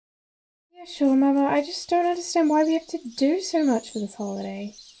Yeah, sure, Mama. I just don't understand why we have to do so much for this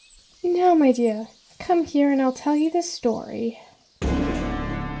holiday. Now, my dear, come here and I'll tell you the story.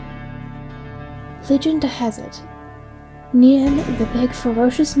 Legend has it, Nian, the big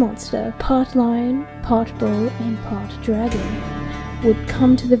ferocious monster, part lion, part bull, and part dragon, would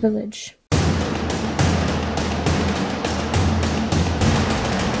come to the village.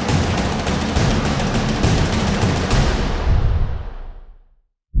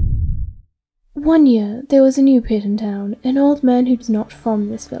 One year, there was a new pet in town, an old man who's not from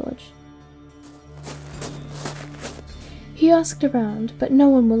this village. He asked around, but no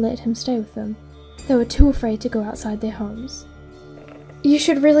one will let him stay with them. They were too afraid to go outside their homes. You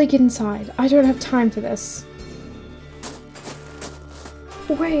should really get inside. I don't have time for this.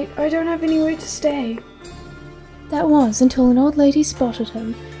 Wait, I don't have anywhere to stay. That was until an old lady spotted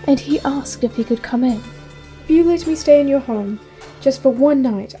him, and he asked if he could come in. If you let me stay in your home, just for one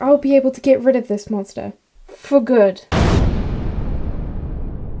night, I'll be able to get rid of this monster. For good.